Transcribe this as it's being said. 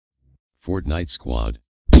Fortnite Squad.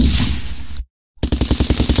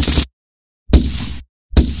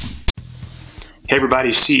 Hey everybody,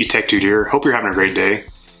 CEtechdude here. Hope you're having a great day.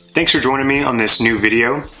 Thanks for joining me on this new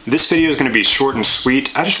video. This video is going to be short and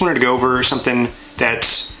sweet. I just wanted to go over something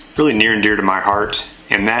that's really near and dear to my heart,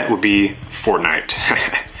 and that would be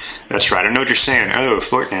Fortnite. That's right, I know what you're saying. Oh,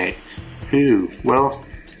 Fortnite. Ooh, well,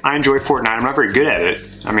 I enjoy Fortnite. I'm not very good at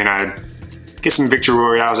it. I mean, I get some victory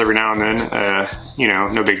royales every now and then. You know,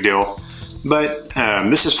 no big deal. But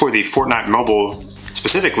this is for the Fortnite mobile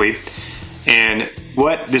specifically, and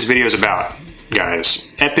what this video is about,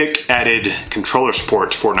 guys. Epic added controller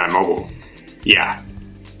support to Fortnite mobile. Yeah,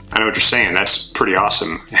 I know what you're saying. That's pretty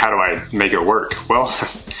awesome. How do I make it work? Well,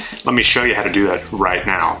 let me show you how to do that right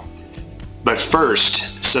now. But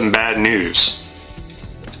first, some bad news.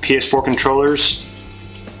 PS4 controllers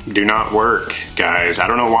do not work, guys. I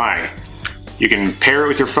don't know why. You can pair it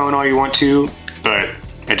with your phone all you want to, but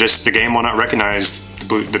the game will not recognize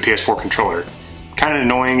the PS4 controller. Kind of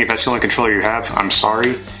annoying. If that's the only controller you have, I'm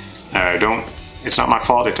sorry. It's not my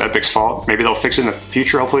fault, it's Epic's fault. Maybe they'll fix it in the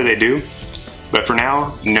future, hopefully they do. But for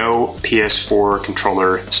now, no PS4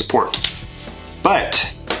 controller support.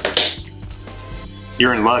 But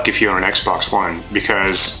you're in luck if you own an Xbox One,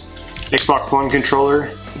 because Xbox One controller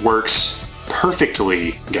works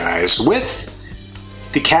perfectly, guys, with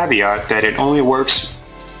the caveat that it only works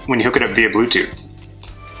when you hook it up via Bluetooth.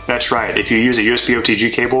 That's right, if you use a USB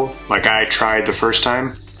OTG cable, like I tried the first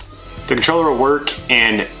time, the controller will work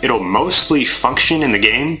and it'll mostly function in the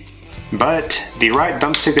game, but the right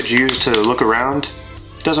thumbstick that you use to look around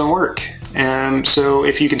doesn't work. So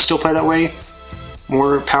if you can still play that way,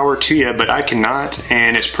 more power to you, but I cannot,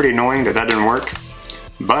 and it's pretty annoying that didn't work.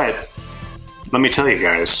 But let me tell you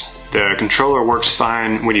guys, the controller works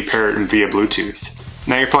fine when you pair it via Bluetooth.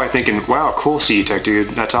 Now you're probably thinking, wow, cool,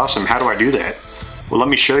 CEtechdude, that's awesome, how do I do that? Well, let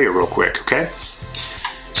me show you real quick, okay?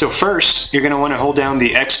 So first, you're going to want to hold down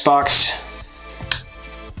the Xbox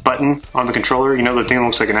button on the controller. You know the thing that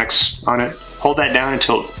looks like an X on it? Hold that down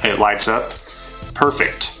until it lights up.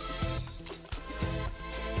 Perfect.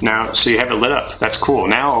 Now, so you have it lit up. That's cool.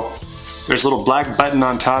 Now, there's a little black button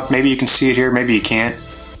on top. Maybe you can see it here, maybe you can't.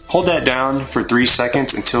 Hold that down for 3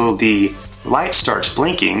 seconds until the light starts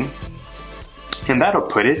blinking, and that'll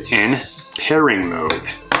put it in pairing mode.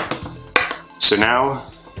 So now,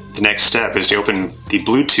 the next step is to open the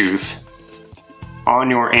Bluetooth on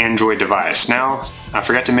your Android device. Now, I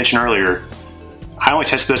forgot to mention earlier, I only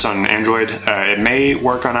tested this on Android. It may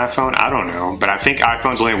work on iPhone, I don't know, but I think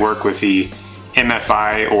iPhones only work with the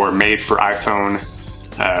MFI or made for iPhone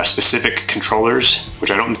specific controllers,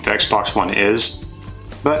 which I don't think the Xbox One is.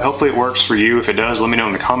 But hopefully it works for you. If it does, let me know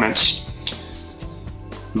in the comments.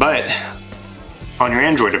 But on your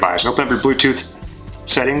Android device, open up your Bluetooth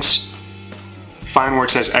settings, find where it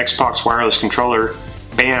says Xbox wireless controller,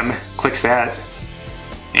 bam, click that,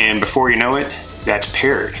 and before you know it, that's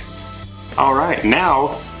paired. Alright,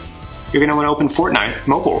 now you're going to want to open Fortnite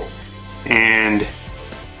mobile, and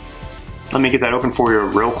let me get that open for you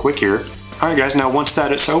real quick here. Alright guys, now once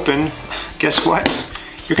that it's open, guess what?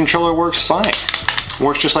 Your controller works fine. It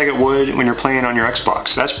works just like it would when you're playing on your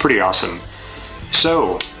Xbox. That's pretty awesome.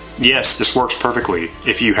 So, yes, this works perfectly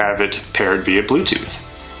if you have it paired via Bluetooth.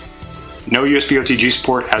 No USB OTG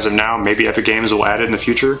support as of now. Maybe Epic Games will add it in the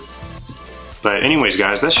future. But anyways,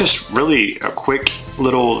 guys, that's just really a quick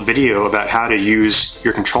little video about how to use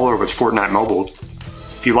your controller with Fortnite Mobile.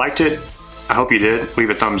 If you liked it, I hope you did.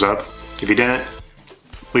 Leave a thumbs up. If you didn't,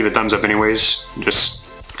 leave a thumbs up anyways,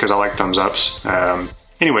 just because I like thumbs ups.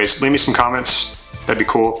 Anyways, leave me some comments. That'd be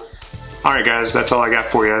cool. Alright guys, that's all I got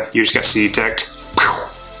for you. You just got CEtech.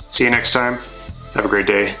 See you next time. Have a great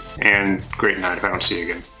day and great night if I don't see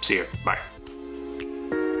you again. See ya. Bye.